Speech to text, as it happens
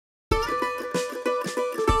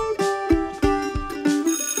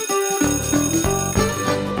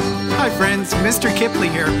chickens, Mr. Kipley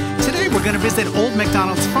here. Today we're going to visit Old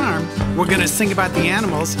MacDonald's Farm. We're going to sing about the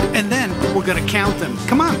animals, and then we're going to count them.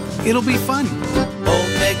 Come on, it'll be fun. Old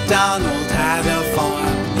MacDonald had a farm,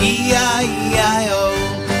 E-I-E-I-O.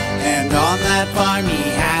 And on that farm he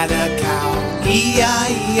had a cow,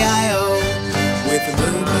 E-I-E-I-O. With a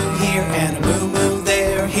moo-moo here and a moo-moo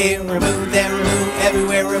there, here a moo, there a moo,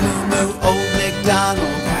 everywhere a moo-moo. Old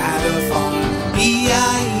MacDonald had a farm,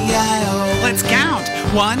 E-I-E-I-O. Let's count.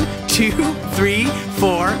 1, 2, 3,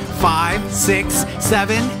 4, 5, 6,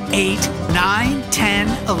 7, 8, 9,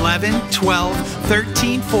 10, 11, 12,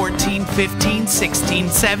 13, 14, 15, 16,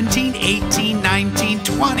 17, 18, 19,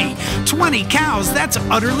 20. 20 cows, that's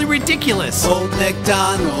utterly ridiculous. Old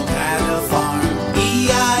MacDonald had a farm,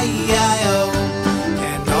 E-I-E-I-O.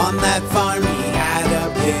 And on that farm he had a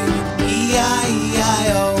pig,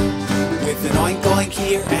 E-I-E-I-O. With an oink oink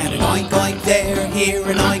here and an oink oink there, here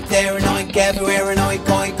an oink, there an oink, everywhere an oink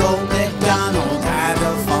oink. Old MacDonald had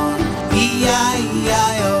a farm,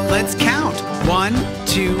 E-I-E-I-O. Let's count. 1,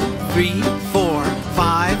 2, 3, 4,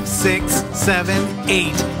 5, 6, 7,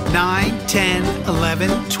 8, 9, 10,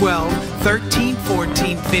 11, 12, 13,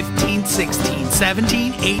 14, 15, 16,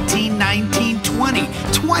 17, 18, 19, 20.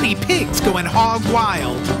 20 pigs going hog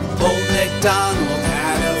wild. Old MacDonald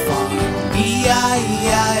had a farm,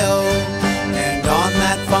 E-I-E-I-O. And on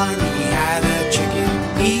that farm he had a chicken,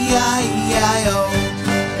 E-I-E-I-O.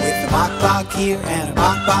 With a bok-bok here and a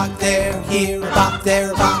bok-bok there, here a bok,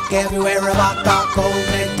 there a bok, everywhere a bok-bok. Old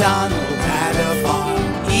MacDonald had a farm,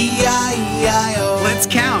 E-I-E-I-O. Let's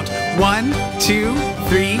count. 1, 2,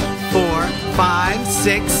 3, 4, 5,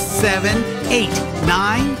 6, 7, 8,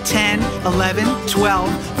 9, 10, 11, 12,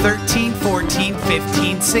 13, 14,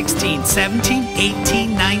 15, 16, 17,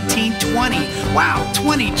 18, 19, 20. Wow,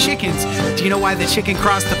 20 chickens. Do you know why the chicken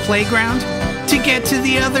crossed the playground? To get to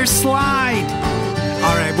the other slide.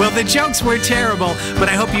 All right, well, the jokes were terrible, but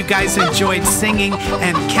I hope you guys enjoyed singing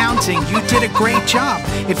and counting. You did a great job.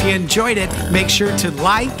 If you enjoyed it, make sure to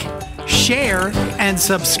like, share, and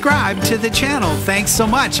subscribe to the channel. Thanks so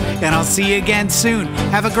much, and I'll see you again soon.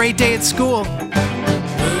 Have a great day at school. Moo-moo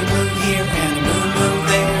here and a moo-moo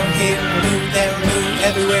there, here a moo, there a moo,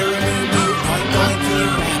 everywhere a moo-moo. Oink oink here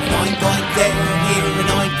and an oink oink there, here an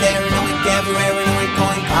oink, there an oink, everywhere an oink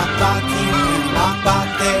oink. Bok-bok here and a bok-bok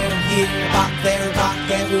there, here a bok, there a bok,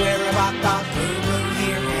 everywhere a bok-bok.